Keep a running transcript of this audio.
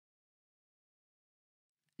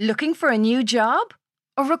Looking for a new job?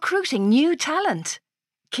 Or recruiting new talent?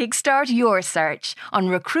 Kickstart your search on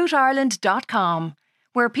recruitireland.com,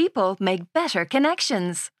 where people make better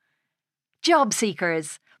connections. Job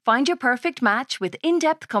seekers, find your perfect match with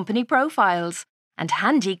in-depth company profiles and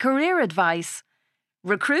handy career advice.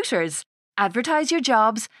 Recruiters, advertise your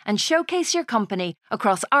jobs and showcase your company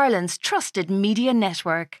across Ireland's trusted media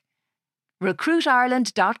network.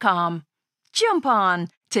 recruitireland.com. Jump on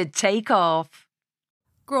to take off.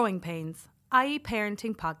 Growing Pains, i.e.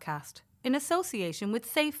 Parenting Podcast, in association with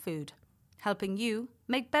Safe Food, helping you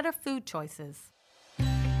make better food choices.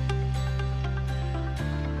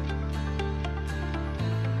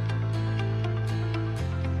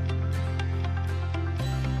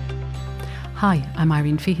 Hi, I'm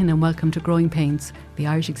Irene Feehan and welcome to Growing Pains, the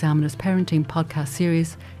Irish Examiner's Parenting Podcast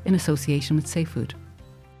series in association with Safe Food.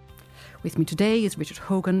 With me today is Richard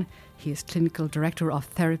Hogan. He is Clinical Director of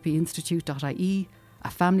therapyinstitute.ie, a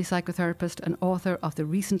family psychotherapist and author of the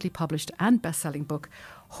recently published and best-selling book,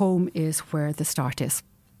 Home is Where the Start Is.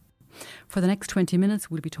 For the next 20 minutes,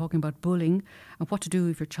 we'll be talking about bullying and what to do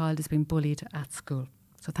if your child is being bullied at school.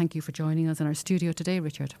 So thank you for joining us in our studio today,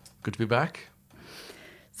 Richard. Good to be back.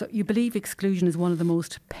 So you believe exclusion is one of the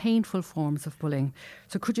most painful forms of bullying.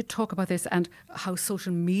 So could you talk about this and how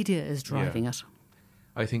social media is driving it?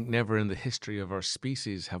 I think never in the history of our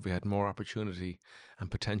species have we had more opportunity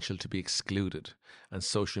and potential to be excluded. And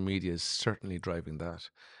social media is certainly driving that.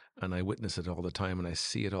 And I witness it all the time and I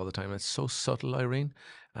see it all the time. It's so subtle, Irene.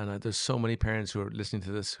 And there's so many parents who are listening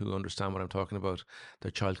to this who understand what I'm talking about.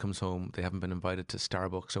 Their child comes home, they haven't been invited to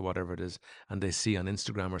Starbucks or whatever it is, and they see on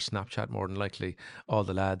Instagram or Snapchat more than likely all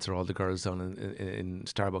the lads or all the girls down in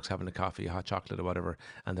Starbucks having a coffee, a hot chocolate or whatever,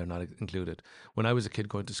 and they're not included. When I was a kid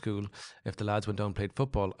going to school, if the lads went down and played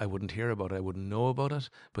football, I wouldn't hear about it, I wouldn't know about it.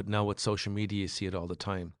 But now with social media, you see it all the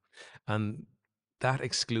time. And that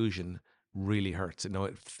exclusion really hurts.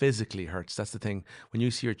 It physically hurts. That's the thing. When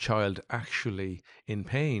you see your child actually in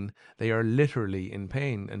pain, they are literally in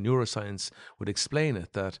pain. And neuroscience would explain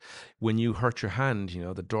it, that when you hurt your hand,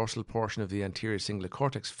 the dorsal portion of the anterior cingulate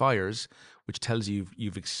cortex fires, which tells you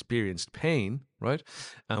you've experienced pain, right?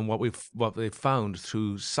 And what they've found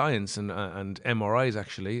through science and MRIs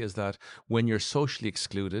actually is that when you're socially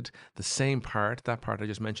excluded, the same part, that part I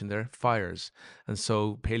just mentioned there, fires. And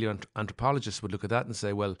so paleoanthropologists would look at that and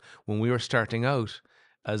say, well, when we were starting out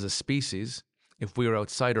as a species, if we were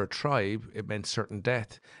outside our tribe, it meant certain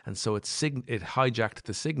death. And so it hijacked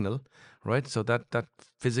the signal, right? So that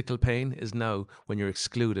physical pain is now when you're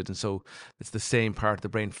excluded. And so it's the same part of the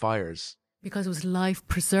brain fires. Because it was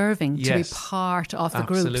life-preserving to be part of the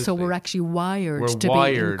absolutely. group. So we're actually wired to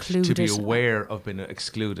be included. To be aware of being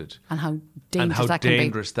excluded. And how dangerous that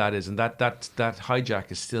can be. That is. And that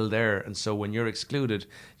hijack is still there. And so when you're excluded,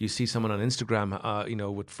 you see someone on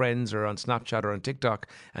Instagram, with friends or on Snapchat or on TikTok,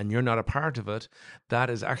 and you're not a part of it, that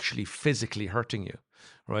is actually physically hurting you.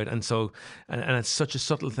 Right. And so, and it's such a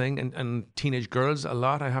subtle thing. And teenage girls, a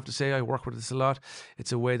lot, I have to say, I work with this a lot.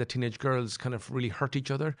 It's a way that teenage girls kind of really hurt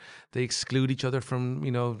each other. They exclude each other from,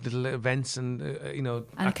 little events and, and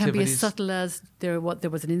activities. It can be as subtle as there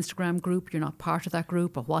was an Instagram group, you're not part of that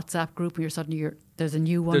group, a WhatsApp group, and there's a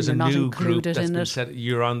new one, you're not included in it.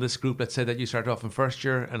 You're on this group. Let's say that you start off in first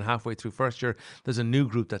year and halfway through first year, there's a new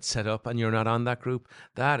group that's set up and you're not on that group.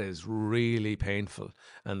 That is really painful.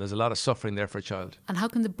 And there's a lot of suffering there for a child. And how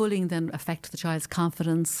can the bullying then affect the child's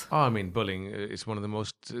confidence? Bullying is one of the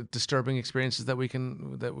most disturbing experiences that we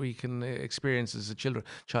can experience as a child,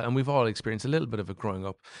 and we've all experienced a little bit of it growing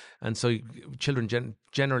up. And so children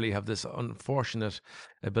generally have this unfortunate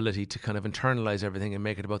ability to kind of internalize everything and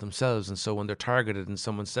make it about themselves. And so when they're targeted and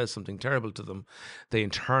someone says something terrible to them, they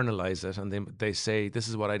internalize it and they say, this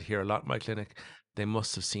is what I'd hear a lot in my clinic, they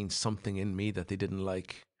must have seen something in me that they didn't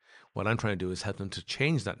like. What I'm trying to do is help them to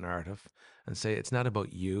change that narrative and say, it's not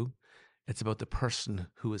about you, it's about the person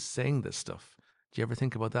who is saying this stuff. Do you ever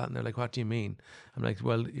think about that? And they're like, what do you mean? I'm like,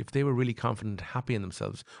 well, if they were really confident, happy in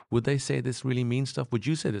themselves, would they say this really mean stuff? Would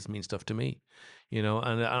you say this mean stuff to me? And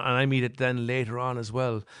I meet it then later on as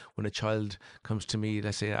well when a child comes to me,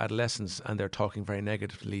 let's say adolescence, and they're talking very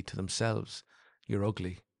negatively to themselves. You're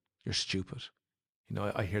ugly. You're stupid.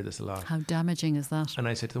 I hear this a lot. How damaging is that? And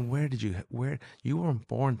I said to them, where you weren't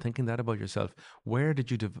born thinking that about yourself. Where did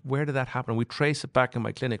that happen? And we trace it back in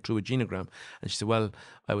my clinic through a genogram. And she said, well,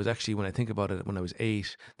 I was actually, when I think about it, when I was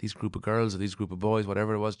 8, these group of girls or these group of boys,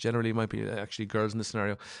 whatever it was, generally it might be actually girls in this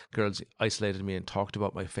scenario, girls isolated me and talked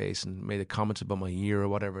about my face and made a comment about my ear or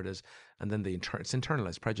whatever it is. And then it's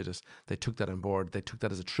internalized prejudice. They took that on board. They took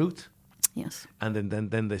that as a truth. Yes. And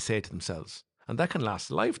then they say it to themselves. And that can last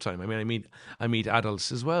a lifetime. I mean, I meet adults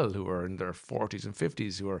as well who are in their 40s and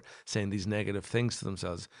 50s who are saying these negative things to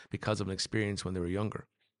themselves because of an experience when they were younger.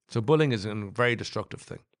 So bullying is a very destructive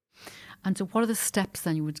thing. And so what are the steps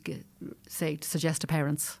then you would say to suggest to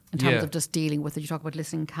parents in terms of just dealing with it? You talk about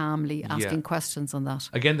listening calmly, asking questions on that.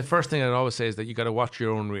 Again, the first thing I'd always say is that you got to watch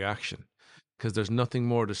your own reaction, because there's nothing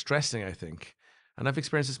more distressing, I think. And I've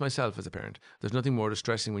experienced this myself as a parent. There's nothing more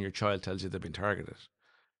distressing when your child tells you they've been targeted.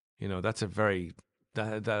 You know, that's a very,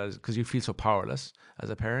 that is because you feel so powerless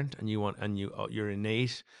as a parent, and your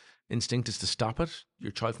innate instinct is to stop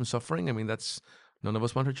your child from suffering. I mean, none of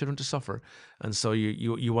us want our children to suffer. And so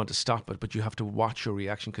you want to stop it, but you have to watch your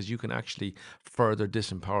reaction, because you can actually further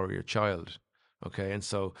disempower your child. Okay. And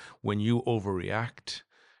so when you overreact,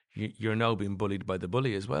 you're now being bullied by the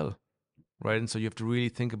bully as well. Right. And so you have to really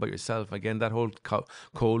think about yourself. Again, that whole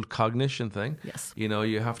cold cognition thing. Yes. You know,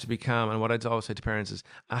 you have to be calm. And what I'd always say to parents is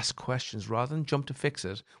ask questions rather than jump to fix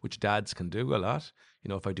it, which dads can do a lot. You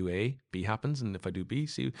know, if I do A, B happens. And if I do B,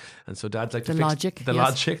 C. And so dads like to fix logic. The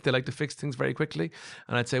logic. They like to fix things very quickly.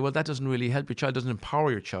 And I'd say, well, that doesn't really help your child. Doesn't empower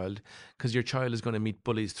your child, because your child is going to meet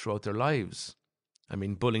bullies throughout their lives. I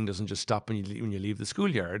mean, bullying doesn't just stop when you leave the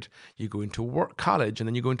schoolyard. You go into college, and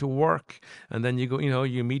then you go into work, and then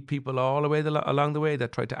you meet people all the way along the way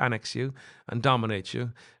that try to annex you and dominate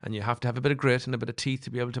you, and you have to have a bit of grit and a bit of teeth to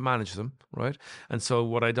be able to manage them, right? And so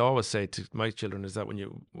what I'd always say to my children is that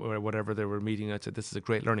whatever they were meeting, I'd say, this is a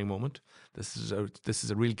great learning moment. This is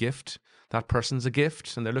a real gift. That person's a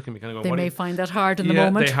gift, and they're looking at me kind of going, they may find that hard in the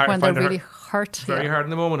moment when they're really hurt. Very hard in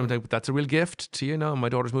the moment. I'm like, that's a real gift to you now. My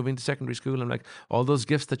daughter's moving to secondary school. I'm like, all those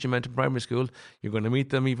gifts that you meant in primary school, you're going to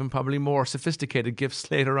meet them even probably more sophisticated gifts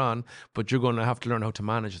later on, but you're going to have to learn how to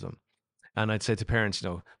manage them. And I'd say to parents,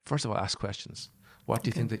 first of all, ask questions. What do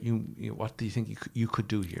you think that what do you think you could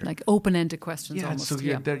do here? Like open-ended questions. Yeah, almost. so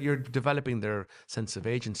you're developing their sense of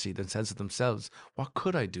agency, their sense of themselves. What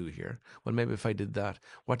could I do here? Well, maybe if I did that.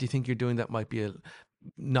 What do you think you're doing that might be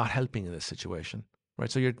not helping in this situation?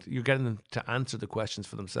 Right. So you're getting them to answer the questions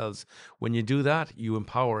for themselves. When you do that, you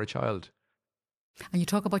empower a child. And you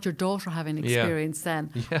talk about your daughter having experience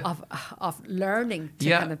then of learning to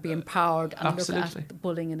kind of be empowered and look at the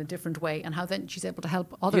bullying in a different way, and how then she's able to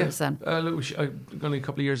help others then. Look, only a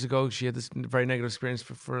couple of years ago, she had this very negative experience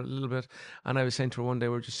for a little bit. And I was saying to her one day,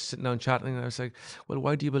 we were just sitting down chatting, and I was like, well,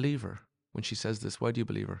 why do you believe her when she says this? Why do you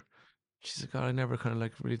believe her? She's like, God, I never kind of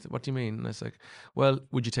like really, what do you mean? And I was like, well,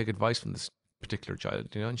 would you take advice from this particular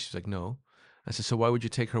child? And she's like, no. I said, so why would you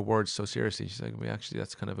take her words so seriously? She's like, well, actually,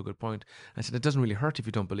 that's kind of a good point. I said, it doesn't really hurt if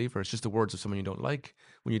you don't believe her. It's just the words of someone you don't like.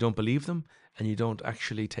 When you don't believe them and you don't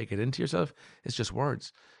actually take it into yourself, it's just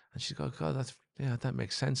words. And she's like, oh, God, that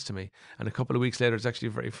makes sense to me. And a couple of weeks later, it's actually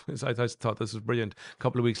I thought this was brilliant. A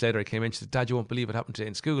couple of weeks later, I came in, she said, Dad, you won't believe what happened today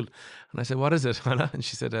in school. And I said, what is it, Hannah? And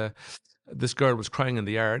she said, this girl was crying in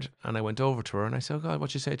the yard. And I went over to her and I said, oh, God,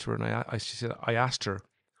 what'd you say to her? And she said, I asked her,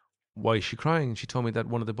 why is she crying? And she told me that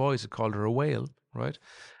one of the boys had called her a whale, right?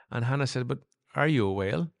 And Hannah said, but are you a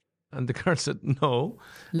whale? And the girl said, no.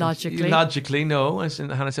 Logically, no. And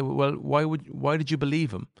Hannah said, well, why did you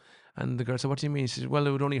believe him? And the girl said, what do you mean? She said, well,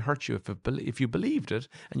 it would only hurt you if you believed it,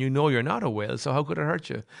 and you know you're not a whale, so how could it hurt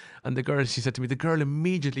you? And she said to me, the girl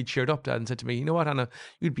immediately cheered up, Dad, and said to me, you know what, Hannah,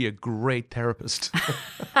 you'd be a great therapist.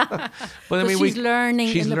 But I mean, she's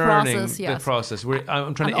learning in the process. The process.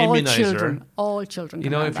 I'm trying to immunize her. All children.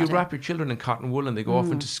 If you wrap your children in cotton wool and they go off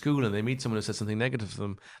into school and they meet someone who says something negative to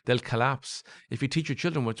them, they'll collapse. If you teach your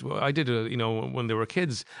children, which I did, when they were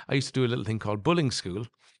kids, I used to do a little thing called bullying school.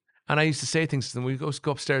 And I used to say things to them. We'd go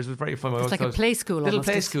upstairs. It was very fun. It's like a play school. Little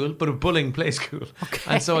play school, but a bullying play school.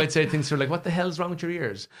 Okay. And so I'd say things to her like, what the hell's wrong with your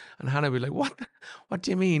ears? And Hannah would be like, what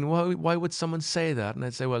do you mean? Why would someone say that? And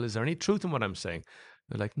I'd say, well, is there any truth in what I'm saying?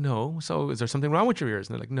 They're like, no. So is there something wrong with your ears?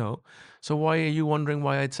 And they're like, no. So why are you wondering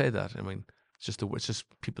why I'd say that? I mean, it's just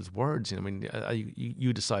people's words. I mean,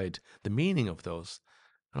 you decide the meaning of those.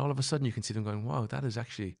 And all of a sudden you can see them going, wow, that is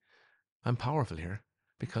actually, I'm powerful here,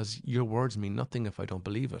 because your words mean nothing if I don't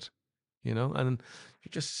believe it. And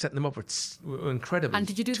you're just setting them up with incredible. And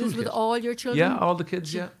did you do this with all your children? Yeah, all the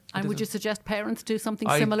kids, yeah. And would you suggest parents do something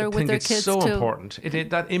similar with their kids too? I think it's so important.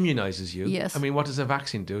 That immunizes you. Yes. I mean, what does a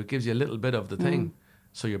vaccine do? It gives you a little bit of the thing,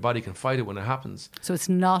 so your body can fight it when it happens. So it's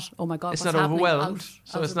not, oh my God, it's not overwhelmed.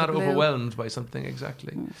 So it's not overwhelmed by something,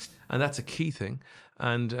 exactly. And that's a key thing.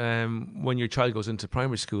 And when your child goes into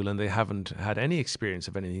primary school and they haven't had any experience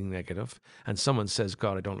of anything negative, and someone says,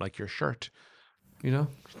 God, I don't like your shirt, they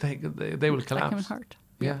will collapse. That can hurt.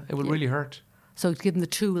 Yeah, it will really hurt. So give them the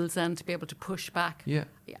tools then to be able to push back. Yeah.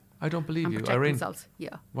 I don't believe and you, protect Irene. Themselves.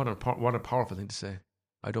 Yeah. What a powerful thing to say.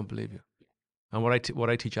 I don't believe you. And what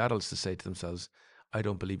I teach adults to say to themselves, I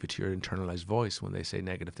don't believe it to your internalized voice when they say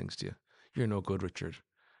negative things to you. You're no good, Richard.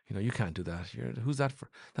 You can't do that. Who's that for?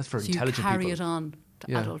 That's for So intelligent you carry people. it on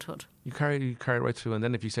to adulthood. You carry it right through. And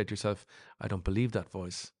then if you say to yourself, I don't believe that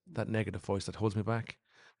voice, that negative voice that holds me back,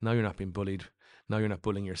 now you're not being bullied. Now you're not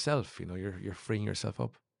bullying yourself. You're freeing yourself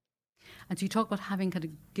up. And so you talk about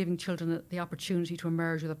giving children the opportunity to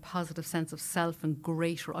emerge with a positive sense of self and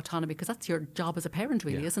greater autonomy, because that's your job as a parent,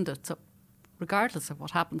 really, isn't it? So regardless of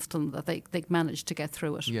what happens to them, that they manage to get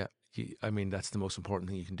through it. Yeah. That's the most important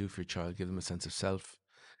thing you can do for your child. Give them a sense of self,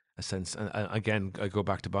 a sense, and again, I go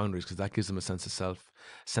back to boundaries, because that gives them a sense of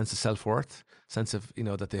self-worth, sense of,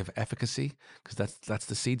 that they have efficacy, because that's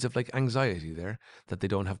the seeds of like anxiety there, that they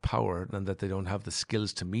don't have power and that they don't have the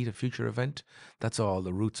skills to meet a future event. That's all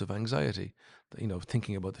the roots of anxiety.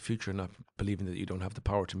 Thinking about the future, not believing that you don't have the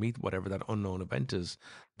power to meet whatever that unknown event is.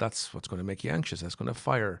 That's what's going to make you anxious. That's going to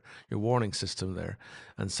fire your warning system there.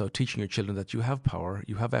 And so teaching your children that you have power,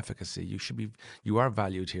 you have efficacy, you are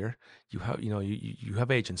valued here. You have, you have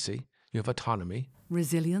agency, you have autonomy.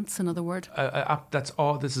 Resilience, another word. That's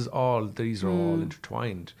all. These are all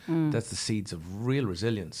intertwined. That's the seeds of real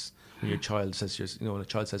resilience. When your child says, when a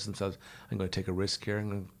child says to themselves, I'm going to take a risk here,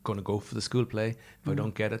 I'm going to go for the school play. If I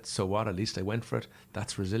don't get it, so what? At least I went for it.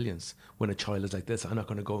 That's resilience. When a child is like this, I'm not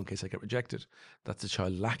going to go in case I get rejected. That's a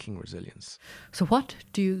child lacking resilience. So what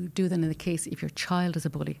do you do then in the case if your child is a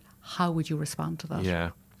bully? How would you respond to that? Yeah,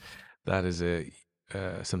 that is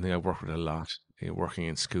something I work with a lot, working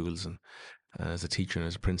in schools and as a teacher and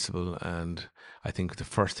as a principal. And I think the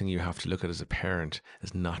first thing you have to look at as a parent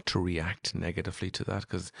is not to react negatively to that,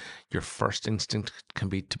 because your first instinct can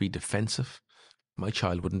be to be defensive. My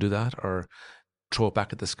child wouldn't do that, or throw it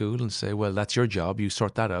back at the school and say, well, that's your job, you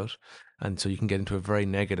sort that out. And so you can get into a very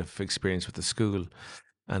negative experience with the school.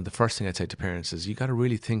 And the first thing I'd say to parents is you got to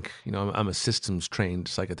really think, I'm a systems trained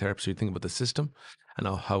psychotherapist, so you think about the system and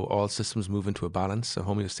how all systems move into a balance, a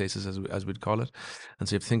homeostasis as we'd call it. And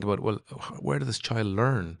so you have to think about, well, where did this child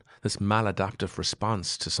learn this maladaptive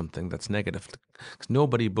response to something that's negative? Because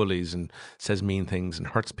nobody bullies and says mean things and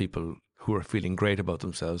hurts people who are feeling great about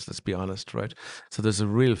themselves, let's be honest, right? So there's a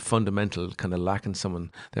real fundamental kind of lack in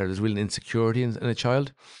someone there. There's real insecurity in a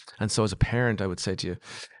child. And so as a parent, I would say to you,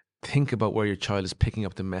 think about where your child is picking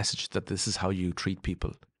up the message that this is how you treat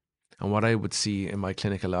people. And what I would see in my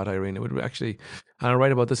clinic a lot, Irene, it would actually, and I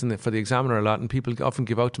write about this for the Examiner a lot, and people often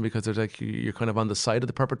give out to me because they're like, you're kind of on the side of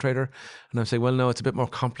the perpetrator. And I say, well, no, it's a bit more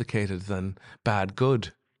complicated than bad,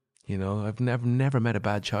 good. I've never met a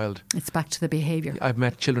bad child. It's back to the behaviour. I've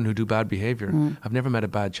met children who do bad behaviour. I've never met a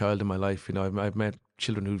bad child in my life. I've met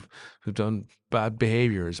children who've done bad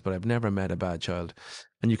behaviours, but I've never met a bad child.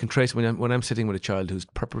 And you can trace when I'm sitting with a child who's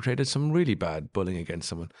perpetrated some really bad bullying against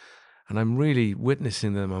someone, and I'm really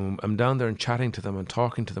witnessing them. I'm down there and chatting to them and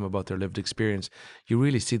talking to them about their lived experience. You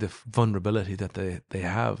really see the vulnerability that they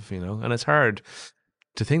have, and it's hard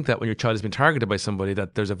to think that when your child has been targeted by somebody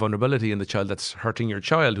that there's a vulnerability in the child that's hurting your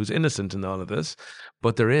child who's innocent in all of this,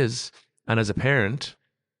 but there is. And as a parent,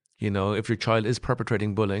 if your child is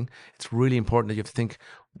perpetrating bullying, it's really important that you have to think,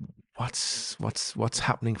 what's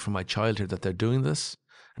happening for my child here that they're doing this,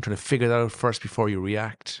 and trying to figure that out first before you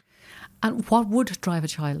react. And what would drive a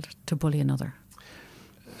child to bully another?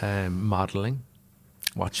 Modelling.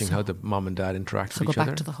 Watching how the mom and dad interact with each other. So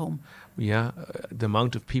go back to the home. Yeah, the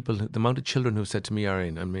amount of children who said to me,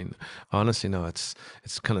 Irene, I mean, honestly, no, it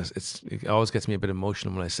always gets me a bit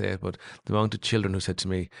emotional when I say it, but the amount of children who said to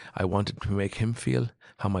me, I wanted to make him feel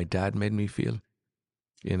how my dad made me feel.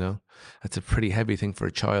 That's a pretty heavy thing for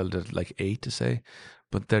a child at like 8 to say,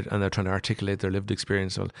 but they're trying to articulate their lived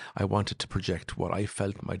experience. Well, I wanted to project what I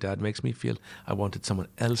felt my dad makes me feel. I wanted someone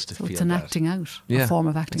else to feel that. It's an acting out, a form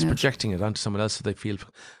of acting out. It's projecting it onto someone else so they feel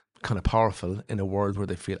kind of powerful in a world where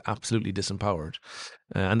they feel absolutely disempowered.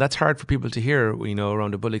 And that's hard for people to hear,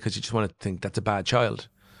 around a bully, because you just want to think that's a bad child.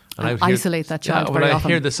 And I isolate that child very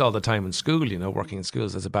often. I hear this all the time in school, working in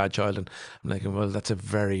schools as a bad child. And I'm like, well, that's a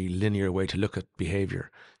very linear way to look at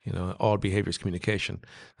behaviour. All behaviour is communication.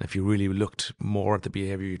 And if you really looked more at the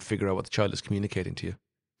behaviour, you'd figure out what the child is communicating to you.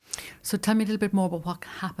 So tell me a little bit more about what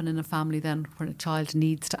can happen in a family then when a child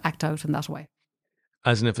needs to act out in that way.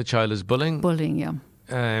 As in if a child is bullying? Bullying,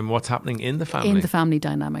 yeah. What's happening in the family? In the family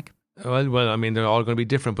dynamic. Well, I mean, they're all going to be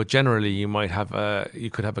different, but generally you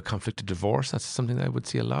could have a conflicted divorce. That's something that I would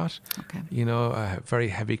see a lot. Okay. A very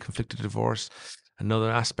heavy conflicted divorce.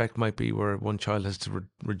 Another aspect might be where one child has to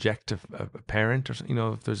reject a parent, or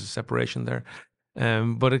if there's a separation there.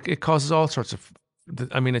 But it causes all sorts of.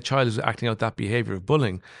 A child who's acting out that behaviour of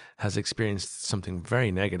bullying has experienced something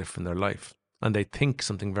very negative in their life. and they think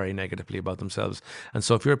something very negatively about themselves. And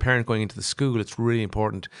so if you're a parent going into the school, it's really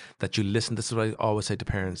important that you listen. This is what I always say to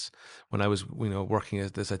parents. When I was, working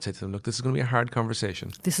at this, I'd say to them, look, this is going to be a hard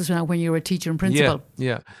conversation. This is when you were a teacher and principal.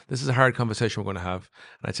 Yeah. This is a hard conversation we're going to have.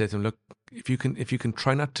 And I'd say to them, look, if you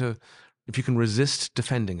can resist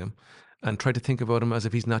defending him and try to think about him as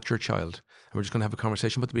if he's not your child. And we're just going to have a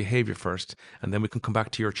conversation about the behavior first, and then we can come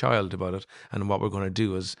back to your child about it and what we're going to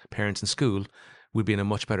do as parents in school. We'd be in a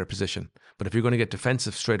much better position. But if you're going to get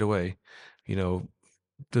defensive straight away,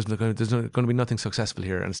 there's going to be nothing successful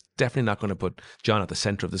here, and it's definitely not going to put John at the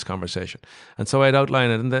centre of this conversation. And so I'd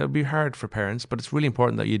outline it, and that would be hard for parents, but it's really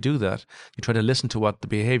important that you do that. You try to listen to what the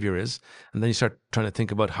behaviour is, and then you start trying to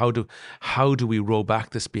think about how do we roll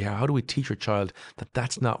back this behaviour? How do we teach your child that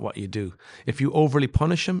that's not what you do? If you overly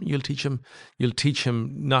punish him, you'll teach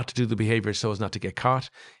him not to do the behaviour so as not to get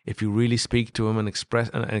caught. If you really speak to him and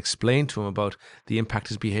explain to him about the impact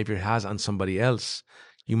his behaviour has on somebody else,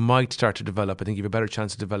 you might start to develop, I think you have a better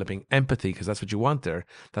chance of developing empathy, because that's what you want there.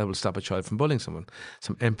 That will stop a child from bullying someone.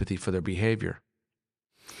 Some empathy for their behaviour.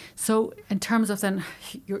 So in terms of then,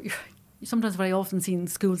 sometimes what I often see in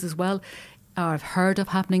schools as well, or I've heard of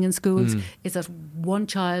happening in schools, is that one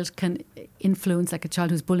child can influence, like a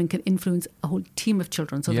child who's bullying can influence a whole team of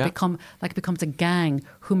children. So it becomes a gang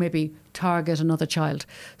who maybe target another child.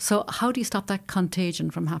 So how do you stop that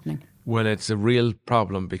contagion from happening? Well, it's a real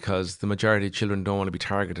problem because the majority of children don't want to be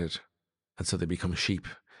targeted, and so they become sheep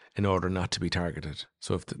in order not to be targeted.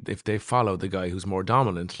 So if they follow the guy who's more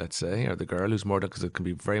dominant, let's say, or the girl who's more, because it can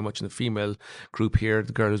be very much in the female group here,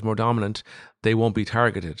 the girl who's more dominant, they won't be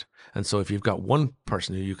targeted. And so if you've got one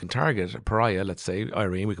person who you can target, a pariah, let's say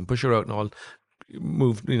Irene, we can push her out and all,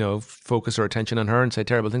 move, focus our attention on her and say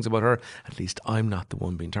terrible things about her. At least I'm not the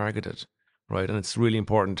one being targeted. Right, and it's really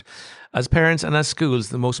important as parents and as schools.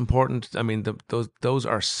 The most important, those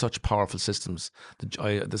are such powerful systems.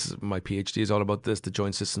 This is my PhD is all about this. The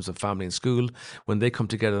joint systems of family and school, when they come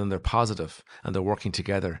together and they're positive and they're working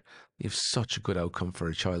together, you have such a good outcome for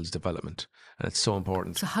a child's development, and it's so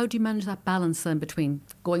important. So how do you manage that balance then between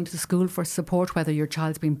going to the school for support, whether your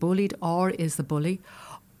child's being bullied or is the bully,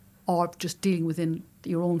 or just dealing within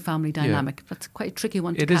your own family dynamic? Yeah. That's quite a tricky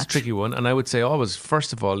one to catch. It is a tricky one. And I would say always,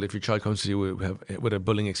 first of all, if your child comes to you with a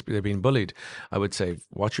bullying experience, they're being bullied, I would say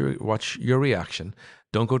watch your reaction.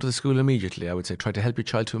 Don't go to the school immediately. I would say try to help your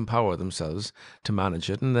child to empower themselves to manage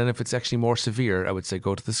it. And then if it's actually more severe, I would say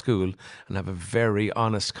go to the school and have a very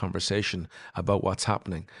honest conversation about what's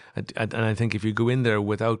happening. And I think if you go in there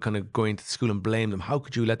without kind of going to the school and blame them, how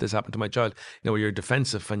could you let this happen to my child? Where you're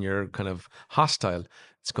defensive and you're kind of hostile,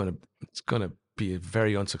 it's going to be a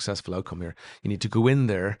very unsuccessful outcome here. You need to go in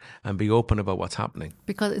there and be open about what's happening.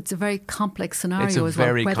 Because it's a very complex scenario as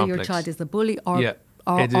well, whether complex. Your child is the bully or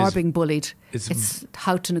being bullied. It's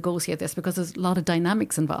how to negotiate this, because there's a lot of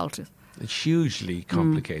dynamics involved. It's hugely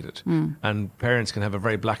complicated. And parents can have a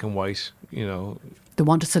very black and white, they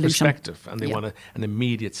want a solution. Perspective, and they want an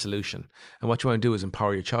immediate solution. And what you want to do is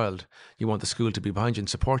empower your child. You want the school to be behind you and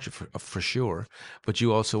support you for sure, but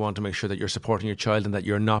you also want to make sure that you're supporting your child and that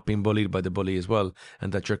you're not being bullied by the bully as well,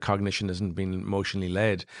 and that your cognition isn't being emotionally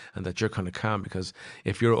led, and that you're kind of calm. Because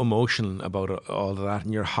if you're emotional about all of that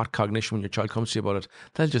and you're hot cognition when your child comes to you about it,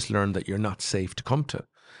 they'll just learn that you're not safe to come to.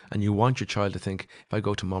 And you want your child to think, if I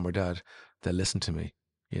go to mom or dad, they'll listen to me.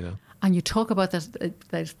 And you talk about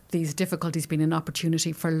that these difficulties being an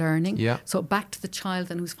opportunity for learning. Yeah. So back to the child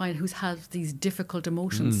then who's had these difficult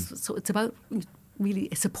emotions. So it's about really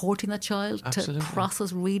supporting that child to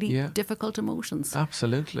process really difficult emotions.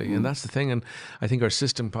 Absolutely. And that's the thing. And I think our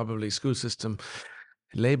system, probably school system,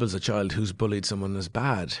 labels a child who's bullied someone as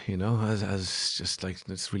bad, as just like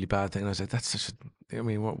this really bad thing. And I was like, that's such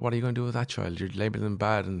what are you going to do with that child? You're labeling them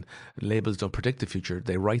bad, and labels don't predict the future,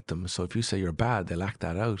 they write them. So if you say you're bad, they'll act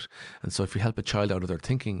that out. And so if you help a child out of their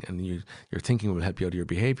thinking, and your thinking will help you out of your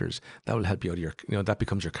behaviours, that will help you out of your, that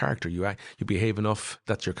becomes your character. You behave enough,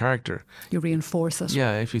 that's your character. You reinforce it.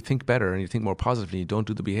 Yeah, if you think better and you think more positively, you don't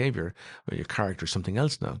do the behaviour, well, your character is something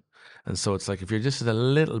else now. And so it's like if you're just a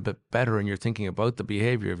little bit better and you're thinking about the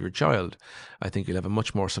behaviour of your child, I think you'll have a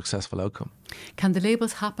much more successful outcome. Can the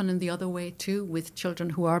labels happen in the other way too, with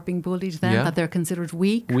children who are being bullied then, that they're considered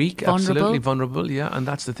weak, vulnerable? Absolutely vulnerable, yeah. And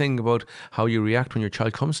that's the thing about how you react when your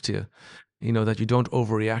child comes to you. That you don't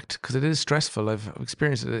overreact, because it is stressful. I've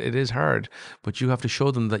experienced it. It is hard, but you have to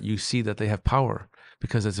show them that you see that they have power,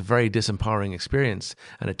 because it's a very disempowering experience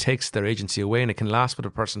and it takes their agency away, and it can last with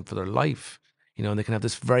a person for their life. And they can have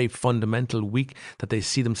this very fundamental weak, that they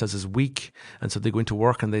see themselves as weak. And so they go into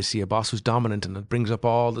work and they see a boss who's dominant, and it brings up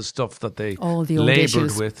all the stuff that they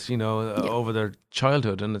labored with, over their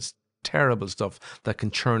childhood. And it's terrible stuff that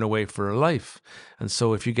can churn away for a life. And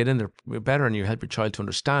so if you get in there better and you help your child to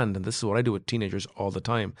understand, and this is what I do with teenagers all the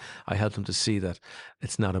time, I help them to see that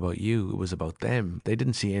it's not about you, it was about them. They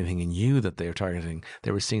didn't see anything in you that they were targeting.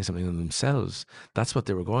 They were seeing something in themselves. That's what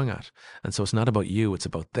they were going at. And so it's not about you, it's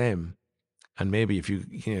about them. And maybe if you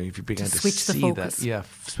began to switch the see focus. that,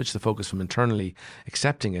 switch the focus from internally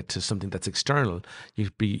accepting it to something that's external,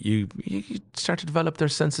 you start to develop their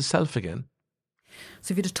sense of self again.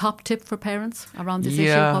 So if you had a top tip for parents around this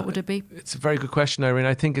issue, what would it be? It's a very good question, Irene.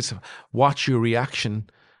 I think it's watch your reaction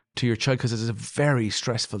to your child, because it's a very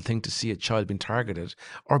stressful thing to see a child being targeted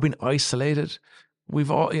or being isolated.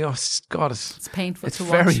 We've all, God, it's painful to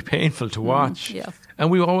watch. It's very painful to watch. Yeah.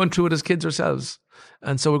 And we all went through it as kids ourselves.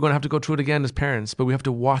 And so we're going to have to go through it again as parents, but we have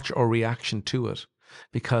to watch our reaction to it,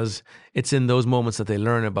 because it's in those moments that they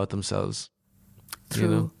learn about themselves.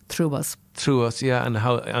 Through us. Through us, yeah, and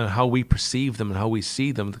how we perceive them and how we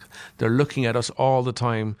see them. They're looking at us all the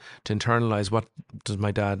time to internalize, what does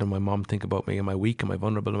my dad and my mom think about me? Am I weak? Am I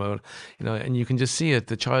vulnerable? And you can just see it.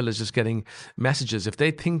 The child is just getting messages. If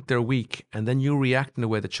they think they're weak and then you react in a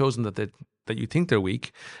way that shows them that you think they're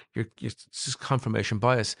weak, it's just confirmation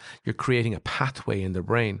bias. You're creating a pathway in their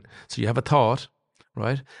brain. So you have a thought,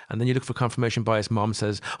 right? And then you look for confirmation bias. Mom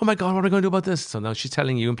says, oh my God, what are we going to do about this? So now she's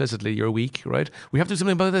telling you implicitly you're weak, right? We have to do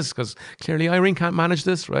something about this because clearly Irene can't manage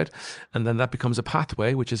this, right? And then that becomes a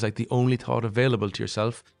pathway, which is like the only thought available to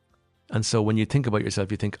yourself. And so when you think about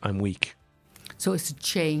yourself, you think, I'm weak. So it's to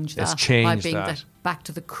change that by being that back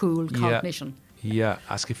to the cool cognition. Yeah,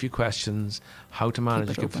 ask a few questions, how to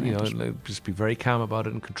manage it, just be very calm about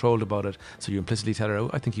it and controlled about it. So you implicitly tell her, oh,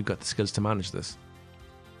 I think you've got the skills to manage this.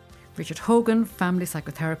 Richard Hogan, family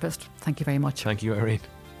psychotherapist, thank you very much. Thank you, Irene.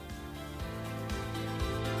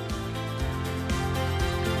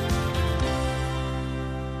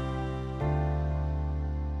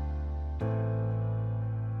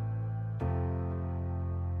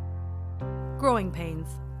 Growing Pains,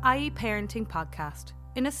 i.e. Parenting Podcast,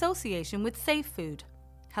 in association with Safe Food,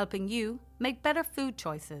 helping you make better food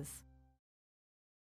choices.